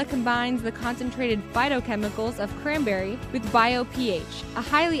formula combines the concentrated phytochemicals of cranberry with BioPH, a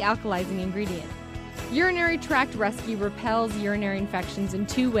highly alkalizing ingredient. Urinary Tract Rescue repels urinary infections in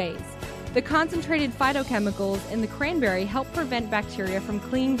 2 ways. The concentrated phytochemicals in the cranberry help prevent bacteria from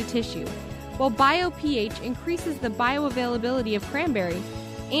clinging to tissue, while BioPH increases the bioavailability of cranberry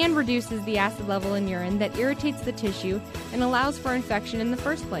and reduces the acid level in urine that irritates the tissue and allows for infection in the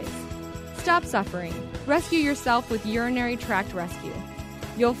first place. Stop suffering. Rescue yourself with Urinary Tract Rescue.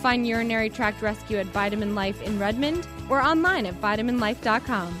 You'll find Urinary Tract Rescue at Vitamin Life in Redmond or online at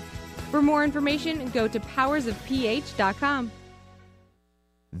vitaminlife.com. For more information, go to powersofph.com.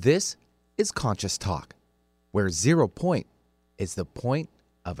 This is Conscious Talk, where 0 point is the point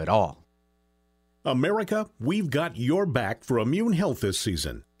of it all. America, we've got your back for immune health this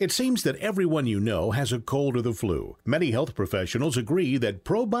season. It seems that everyone you know has a cold or the flu. Many health professionals agree that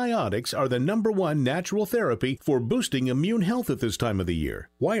probiotics are the #1 natural therapy for boosting immune health at this time of the year.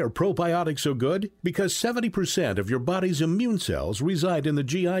 Why are probiotics so good? Because 70% of your body's immune cells reside in the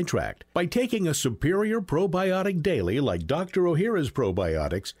GI tract. By taking a superior probiotic daily like Dr. Ohhira's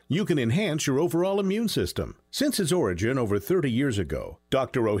probiotics, you can enhance your overall immune system. Since its origin over 30 years ago,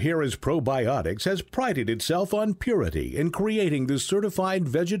 Dr. Ohhira's probiotics has prided itself on purity in creating the certified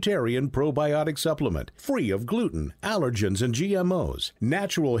vegetarian probiotic supplement, free of gluten, allergens, and GMOs.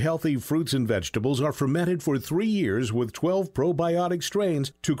 Natural healthy fruits and vegetables are fermented for 3 years with 12 probiotic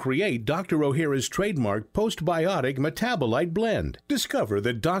strains to create Dr. Ohhira's trademark postbiotic metabolite blend. Discover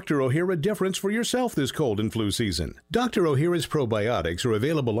the Dr. Ohhira difference for yourself this cold and flu season. Dr. Ohhira's probiotics are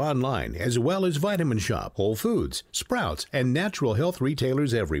available online as well as Vitamin Shop, Whole Foods, Sprouts, and natural health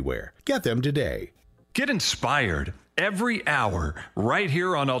retailers everywhere. Get them today. Get inspired every hour right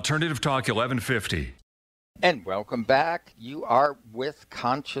here on Alternative Talk 1150. And welcome back. You are with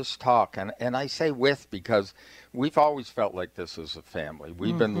Conscious Talk. And I say with because we've always felt like this is a family.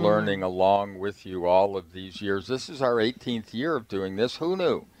 We've been learning along with you all of these years. This is our 18th year of doing this. Who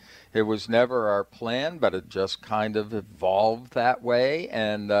knew? It was never our plan, but it just kind of evolved that way,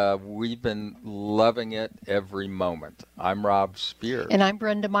 and we've been loving it every moment. I'm Rob Spears. And I'm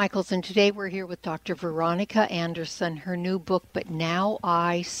Brenda Michaels, and today we're here with Dr. Veronica Anderson, her new book, But Now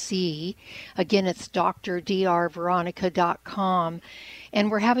I See. Again, it's drdrveronica.com, and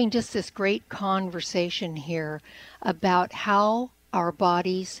we're having just this great conversation here about how our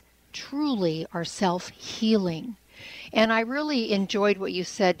bodies truly are self-healing. And I really enjoyed what you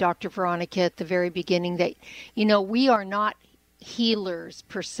said, Dr. Veronica, at the very beginning, that, you know, we are not healers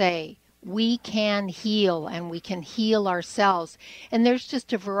per se. We can heal, and we can heal ourselves. And there's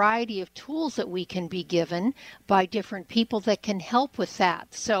just a variety of tools that we can be given by different people that can help with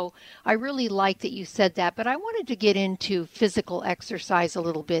that. So I really like that you said that. But I wanted to get into physical exercise a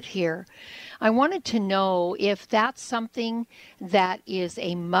little bit here. I wanted to know if that's something that is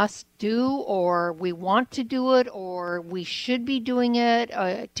a must do, or we want to do it, or we should be doing it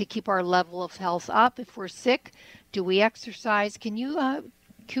to keep our level of health up. If we're sick, do we exercise? Can you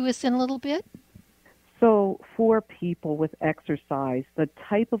cue us in a little bit? So for people with exercise, the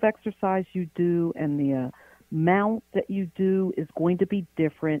type of exercise you do and the amount that you do is going to be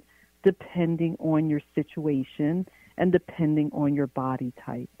different depending on your situation and depending on your body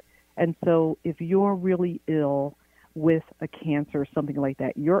type. And so if you're really ill, with a cancer or something like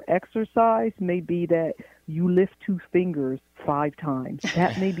that. Your exercise may be that you lift 2 fingers 5 times.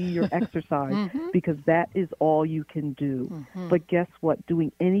 That may be your exercise because that is all you can do. But guess what?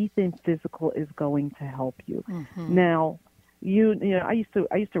 Doing anything physical is going to help you. Now, you know, I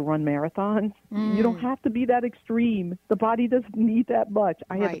used to run marathons. You don't have to be that extreme. The body doesn't need that much.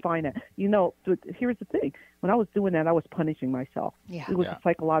 I had to find that. You know, here's the thing. When I was doing that, I was punishing myself. It was a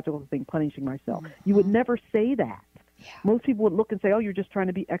psychological thing, punishing myself. You would never say that. Most people would look and say, oh, you're just trying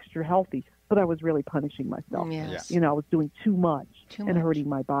to be extra healthy. But I was really punishing myself. You know, I was doing too much and hurting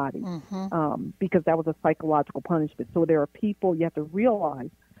my body because that was a psychological punishment. So there are people, you have to realize,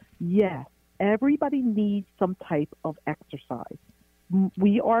 yes, everybody needs some type of exercise.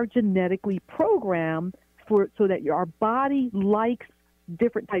 We are genetically programmed so that our body likes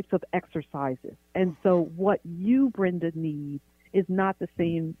different types of exercises. And so what you, Brenda, need is not the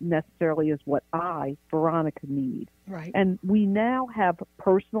same necessarily as what I, Veronica, need. Right. And we now have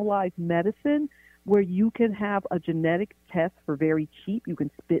personalized medicine where you can have a genetic test for very cheap. You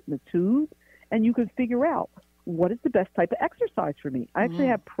can spit in the tube and you can figure out what is the best type of exercise for me. I actually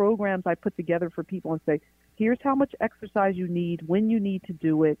have programs I put together for people and say, here's how much exercise you need, when you need to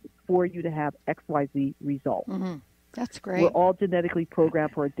do it for you to have XYZ results. That's great. We're all genetically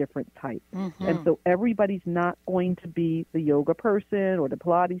programmed for a different type. And so everybody's not going to be the yoga person or the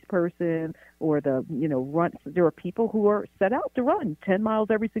Pilates person or the, you know, run. There are people who are set out to run 10 miles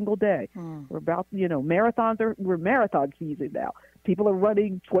every single day. We're about, you know, we're marathon season now. People are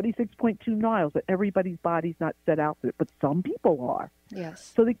running 26.2 miles, but everybody's body's not set out for it. But some people are.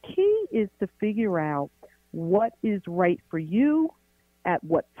 Yes. So the key is to figure out what is right for you at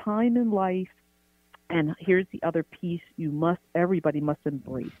what time in life. And here's the other piece everybody must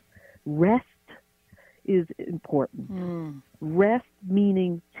embrace. Rest is important. Rest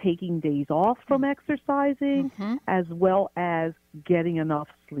meaning taking days off from exercising as well as getting enough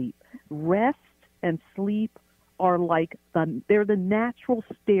sleep. Rest and sleep are like they're the natural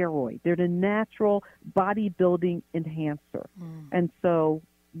steroid. They're the natural bodybuilding enhancer. And so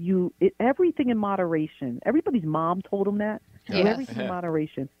everything in moderation. Everybody's mom told them that. Yes. Everything in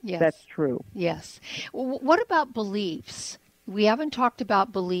moderation. Yes. That's true. Yes. What about beliefs? We haven't talked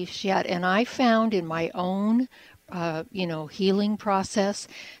about beliefs yet, and I found in my own healing process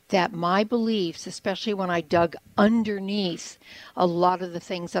that my beliefs, especially when I dug underneath a lot of the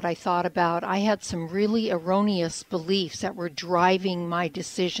things that I thought about, I had some really erroneous beliefs that were driving my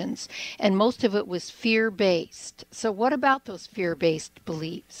decisions, and most of it was fear-based. So what about those fear-based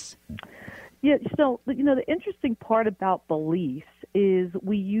beliefs? Yeah, so, you know, the interesting part about beliefs is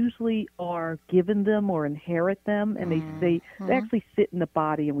we usually are given them or inherit them, and they actually sit in the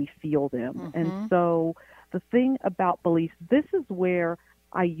body and we feel them. And so the thing about beliefs, this is where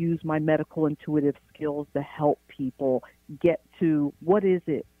I use my medical intuitive skills to help people get to what is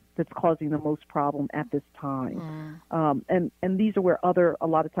it that's causing the most problem at this time. And these are where a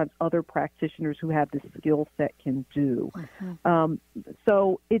lot of times other practitioners who have this skill set can do.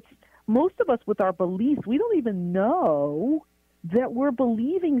 So it's most of us with our beliefs, we don't even know that we're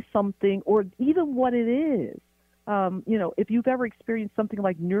believing something or even what it is. You know, if you've ever experienced something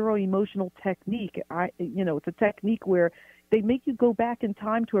like neuro-emotional technique, it's a technique where they make you go back in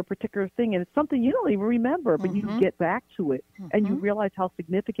time to a particular thing, and it's something you don't even remember, but you get back to it, and you realize how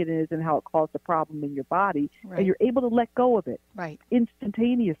significant it is and how it caused a problem in your body, and you're able to let go of it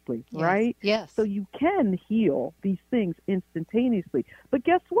instantaneously, right? Yes. So you can heal these things instantaneously. But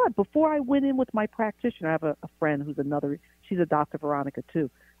guess what? Before I went in with my practitioner, I have a friend who's she's a Dr. Veronica too.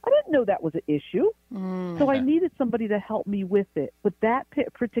 I didn't know that was an issue, so I needed somebody to help me with it. But that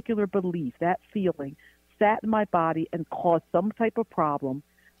particular belief, that feeling, sat in my body and caused some type of problem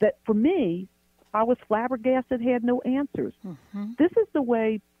that, for me, I was flabbergasted, had no answers. This is the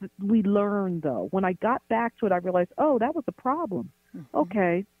way we learn, though. When I got back to it, I realized, oh, that was a problem.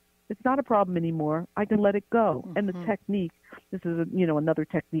 Okay, it's not a problem anymore. I can let it go. And the technique, this is another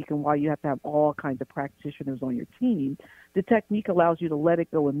technique, and why you have to have all kinds of practitioners on your team. The technique allows you to let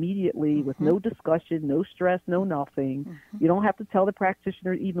it go immediately with no discussion, no stress, no nothing. You don't have to tell the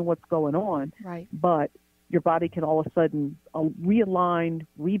practitioner even what's going on. Right. But your body can all of a sudden realign,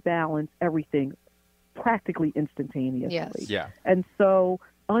 rebalance everything practically instantaneously. Yes. Yeah. And so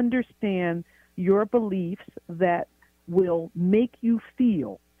understand your beliefs that will make you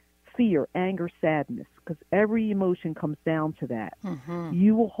feel fear, anger, sadness, because every emotion comes down to that.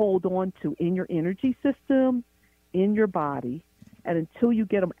 You will hold on to in your energy system, in your body, and until you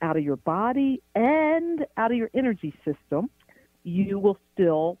get them out of your body and out of your energy system, you will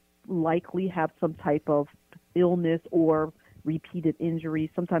still likely have some type of illness or repeated injuries.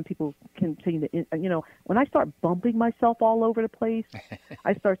 Sometimes people continue to, when I start bumping myself all over the place,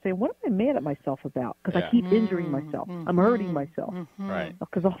 I start saying, what am I mad at myself about? Because I keep injuring myself. I'm hurting myself. Right.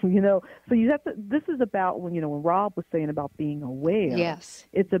 Because, so you have to, this is about when Rob was saying about being aware. Yes.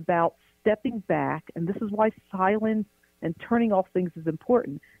 It's about stepping back, and this is why silence and turning off things is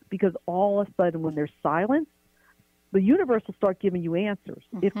important, because all of a sudden when there's silence, the universe will start giving you answers.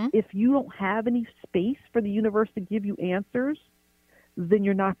 If you don't have any space for the universe to give you answers, then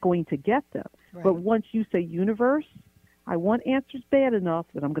you're not going to get them. Right. But once you say, universe, I want answers bad enough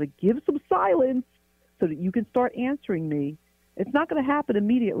that I'm going to give some silence so that you can start answering me, it's not going to happen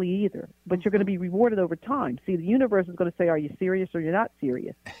immediately either, but you're going to be rewarded over time. See, the universe is going to say, are you serious or you're not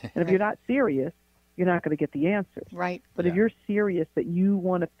serious? And if you're not serious, you're not going to get the answers. Right. But if you're serious that you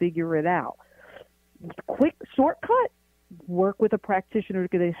want to figure it out, quick shortcut, work with a practitioner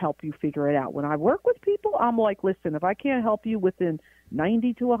to help you figure it out. When I work with people, I'm like, listen, if I can't help you within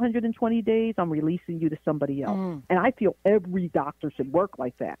 90 to 120 days, I'm releasing you to somebody else. And I feel every doctor should work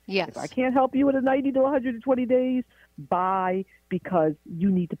like that. Yes. If I can't help you in 90 to 120 days, bye, because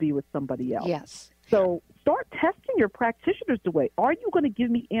you need to be with somebody else. Yes. So start testing your practitioners the way. Are you going to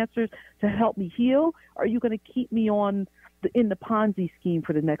give me answers to help me heal? Or are you going to keep me in the Ponzi scheme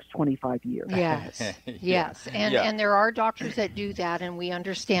for the next 25 years? Yes, yes. And there are doctors that do that, and we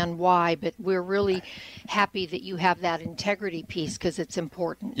understand why, but we're really happy that you have that integrity piece because it's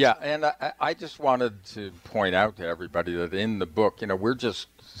important. Yeah, and I just wanted to point out to everybody that in the book, we're just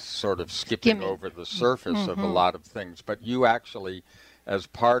sort of skipping over the surface of a lot of things, but you actually, as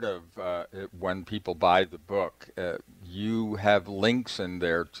part of when people buy the book, you have links in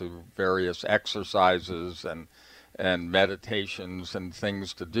there to various exercises and meditations and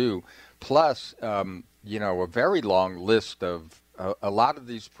things to do, plus, a very long list of a lot of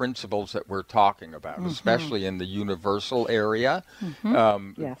these principles that we're talking about, especially in the universal area,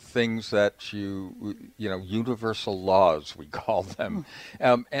 things that universal laws, we call them,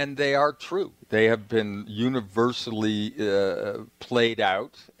 and they are true. They have been universally played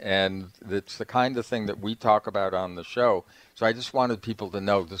out, and it's the kind of thing that we talk about on the show. So I just wanted people to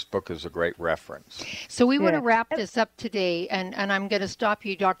know this book is a great reference. So we want to wrap this up today, and I'm going to stop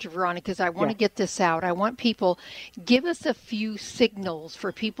you, Dr. Veronica, because I want to get this out. I want people, give us a few signals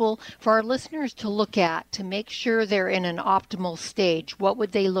for our listeners to look at to make sure they're in an optimal stage. What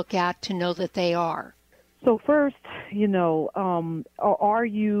would they look at to know that they are? So first, are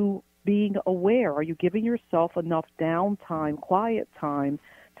you being aware? Are you giving yourself enough downtime, quiet time,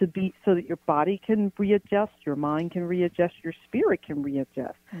 so that your body can readjust, your mind can readjust, your spirit can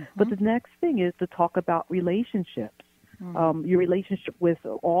readjust? But the next thing is to talk about relationships, your relationship with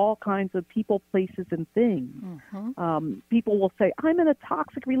all kinds of people, places, and things. People will say, I'm in a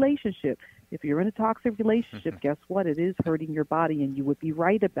toxic relationship. If you're in a toxic relationship, guess what? It is hurting your body, and you would be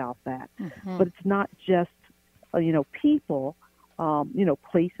right about that. But it's not just, people.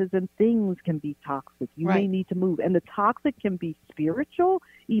 Places and things can be toxic. You may need to move. And the toxic can be spiritual,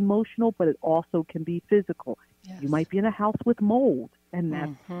 emotional, but it also can be physical. Yes. You might be in a house with mold, and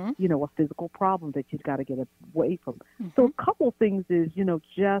that's, a physical problem that you've got to get away from. So a couple things is,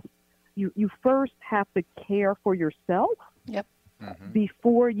 you first have to care for yourself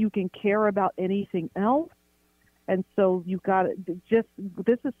before you can care about anything else. And so you've got to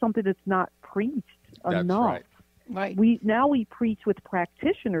this is something that's not preached enough. Right. We preach with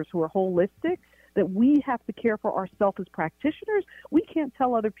practitioners who are holistic that we have to care for ourselves as practitioners. We can't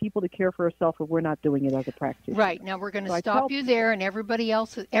tell other people to care for ourselves if we're not doing it as a practitioner. Right. Now we're going to stop you there, and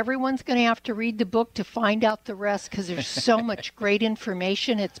everyone's going to have to read the book to find out the rest because there's so much great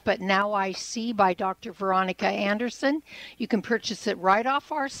information. It's But Now I See by Dr. Veronica Anderson. You can purchase it right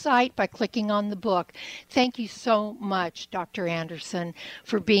off our site by clicking on the book. Thank you so much, Dr. Anderson,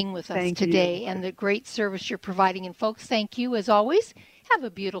 for being with us today and the great service you're providing. And folks, thank you as always. Have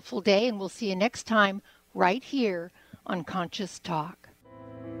a beautiful day, and we'll see you next time right here on Conscious Talk.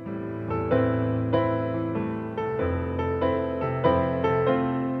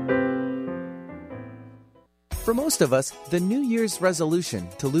 For most of us, the New Year's resolution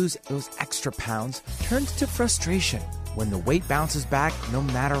to lose those extra pounds turns to frustration when the weight bounces back no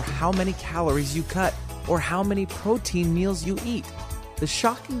matter how many calories you cut or how many protein meals you eat. The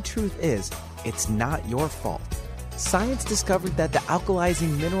shocking truth is, it's not your fault. Science discovered that the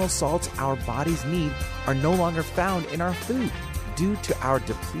alkalizing mineral salts our bodies need are no longer found in our food due to our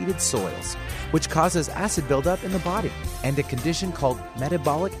depleted soils, which causes acid buildup in the body and a condition called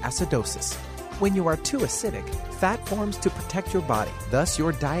metabolic acidosis. When you are too acidic, fat forms to protect your body. Thus,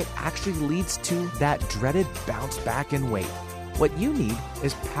 your diet actually leads to that dreaded bounce back in weight. What you need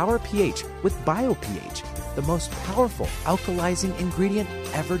is Power pH with BioPH. the most powerful alkalizing ingredient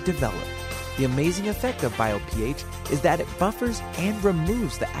ever developed. The amazing effect of BioPH is that it buffers and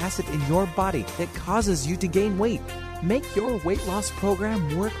removes the acid in your body that causes you to gain weight. Make your weight loss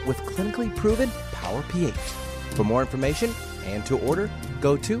program work with clinically proven Power pH. For more information and to order,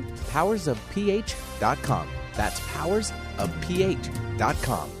 go to powersofph.com. That's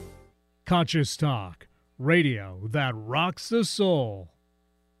powersofph.com. Conscious Talk, radio that rocks the soul.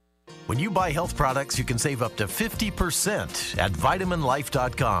 When you buy health products, you can save up to 50% at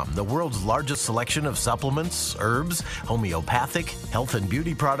vitaminlife.com, the world's largest selection of supplements, herbs, homeopathic, health and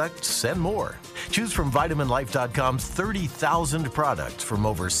beauty products, and more. Choose from vitaminlife.com's 30,000 products from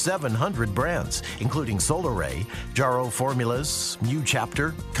over 700 brands, including Solaray, Jarrow Formulas, New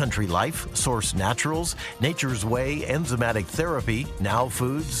Chapter, Country Life, Source Naturals, Nature's Way, Enzymatic Therapy, Now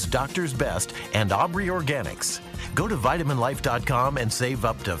Foods, Doctor's Best, and Aubrey Organics. Go to vitaminlife.com and save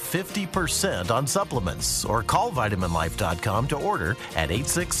up to 50% on supplements, or call vitaminlife.com to order at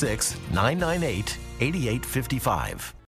 866-998-8855.